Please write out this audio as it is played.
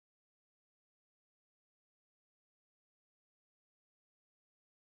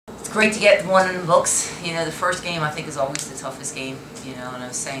great to get one in the books. You know, the first game I think is always the toughest game. You know, and I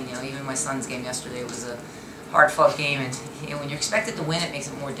was saying, you know, even my son's game yesterday was a hard-fought game, and you know, when you're expected to win, it makes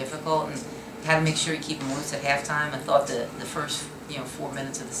it more difficult. And how to make sure you keep them loose at halftime. I thought the first 4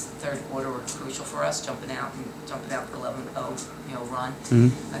 minutes of the third quarter were crucial for us, jumping out for 11-0 run.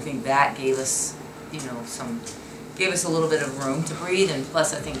 I think that gave us gave us a little bit of room to breathe, and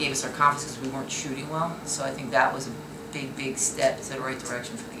plus I think gave us our confidence because we weren't shooting well. So I think that was a big step to the right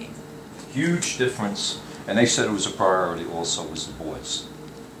direction for the game. Huge difference, and they said it was a priority also, was the boards.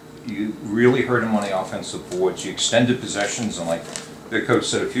 You really hurt them on the offensive boards. You extended possessions, and like the coach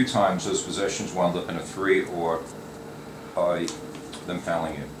said a few times, those possessions wound up in a 3 or by them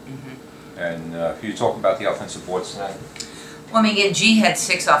fouling you. And can you talk about the offensive boards tonight? Well, I mean, again, G had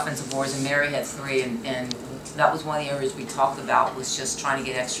 6 offensive boards and Mary had 3, and that was one of the areas we talked about, was just trying to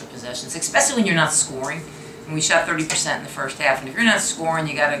get extra possessions, especially when you're not scoring. And we shot 30% in the first half, and if you're not scoring,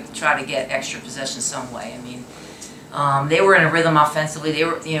 you got to try to get extra possessions some way. I mean, they were in a rhythm offensively. They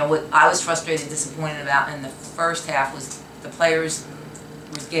were, you know, what I was frustrated and disappointed about in the first half was the players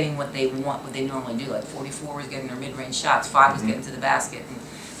was getting what they normally do. Like 44 was getting their mid-range shots, 5 was getting to the basket, and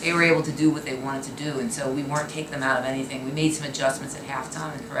they were able to do what they wanted to do. And so we weren't taking them out of anything. We made some adjustments at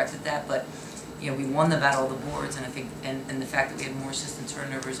halftime and corrected that, but you know, we won the battle of the boards, and I think, and the fact that we had more assistant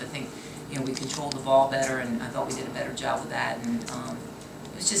turnovers, I think, you know, we controlled the ball better, and I thought we did a better job with that. And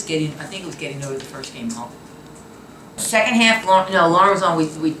it was just getting, I think it was getting over the first game hump. Second half, Lauren was on.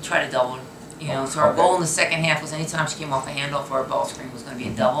 We tried to double her. You know, so our goal in the second half was anytime she came off a handoff or a ball screen was going to be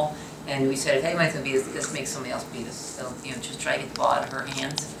a double. And we said, if anybody's going to beat us, let's make somebody else beat us. So, you know, just try to get the ball out of her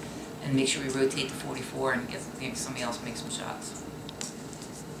hands and make sure we rotate to 44 and get somebody else make some shots.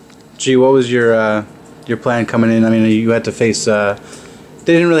 Gee, what was your plan coming in? I mean, you had to face.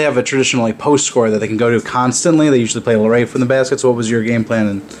 They didn't really have a traditional post scorer that they can go to constantly. They usually play Lorraine from the basket. So, what was your game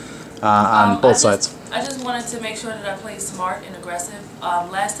plan on both sides? I just wanted to make sure that I played smart and aggressive.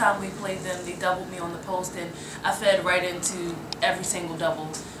 Last time we played them, they doubled me on the post, and I fed right into every single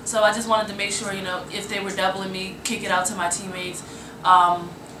double. So I just wanted to make sure, you know, if they were doubling me, kick it out to my teammates.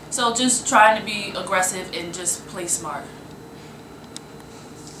 So just trying to be aggressive and just play smart.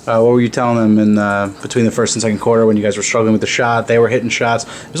 What were you telling them in between the first and second quarter when you guys were struggling with the shot? They were hitting shots.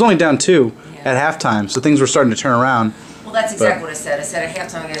 It was only down 2 at halftime, so things were starting to turn around. Well, that's exactly what I said. I said at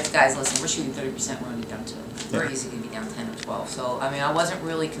halftime, I said, guys, listen, we're shooting 30%, we're only down 2. We're easily going to be down 10 or 12. So, I mean, I wasn't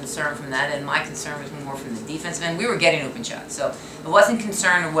really concerned from that, and my concern was more from the defensive end. We were getting open shots, so I wasn't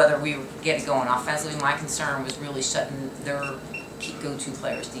concerned of whether we would get it going offensively. My concern was really shutting their go-to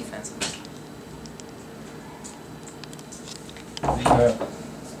players defensively. The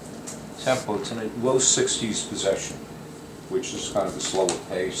tempo tonight, low 60s possession, which is kind of a slower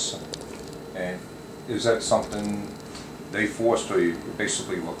pace. And is that something they forced, or you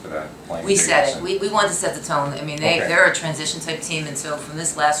basically looked at that playing? We set it. We wanted to set the tone. I mean, they're a transition type team, and so from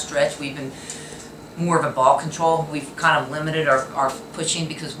this last stretch, we've been more of a ball control. We've kind of limited our pushing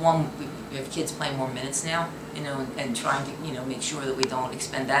because, one, we have kids playing more minutes now, you know, and trying to, you know, make sure that we don't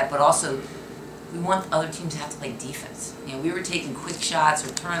expend that, but also we want other teams to have to play defense. You know, we were taking quick shots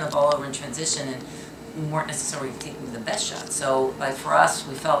or turning the ball over in transition, and we weren't necessarily taking the best shots. So, like for us,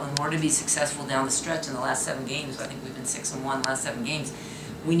 we felt in order to be successful down the stretch in the last 7 games, I think we've been 6-1 last 7 games,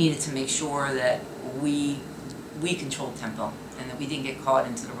 we needed to make sure that we controlled tempo and that we didn't get caught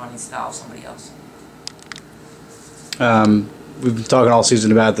into the running style of somebody else. We've been talking all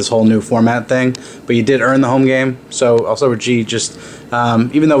season about this whole new format thing, but you did earn the home game. So I'll start with G. Just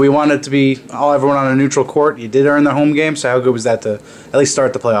even though we wanted to be everyone on a neutral court, you did earn the home game. So how good was that to at least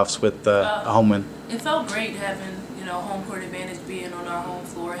start the playoffs with a home win? It felt great having, you know, home court advantage, being on our home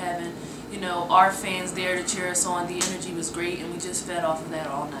floor, having, you know, our fans there to cheer us on. The energy was great, and we just fed off of that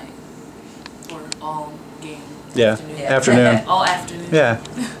all night or all game. Yeah, afternoon. All afternoon. Yeah,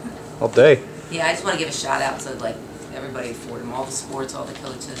 all day. Yeah, I just want to give a shout out to like everybody at Fordham, all the sports, all the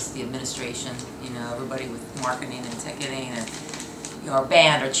coaches, the administration, you know, everybody with marketing and ticketing, and you know, our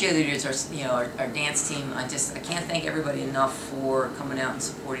band, our cheerleaders, our dance team. I can't thank everybody enough for coming out and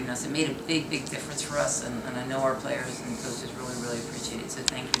supporting us. It made a big difference for us, and I know our players and coaches really appreciate it. So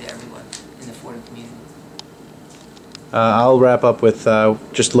thank you to everyone in the Fordham community. I'll wrap up with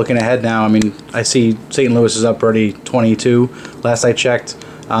just looking ahead now. I mean, I see St. Louis is up already 22. Last I checked,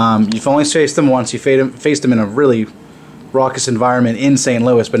 you've only faced them once. You faced them in a really raucous environment in St.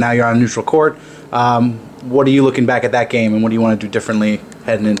 Louis, but now you're on a neutral court. What are you looking back at that game, and what do you want to do differently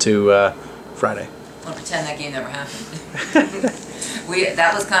heading into Friday? I want to pretend that game never happened.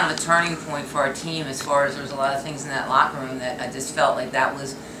 That was kind of a turning point for our team, as far as there was a lot of things in that locker room that I just felt like that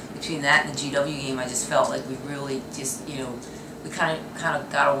was, between that and the GW game, I just felt like we really just, you know, we kind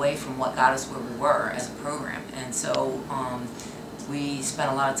of got away from what got us where we were as a program. And so we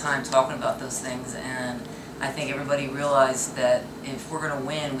spent a lot of time talking about those things, and I think everybody realized that if we're going to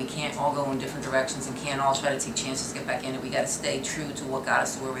win, we can't all go in different directions and can't all try to take chances to get back in it. We got to stay true to what got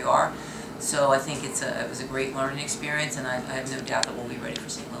us to where we are. So I think it was a great learning experience, and I have no doubt that we'll be ready for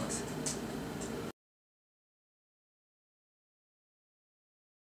St. Louis.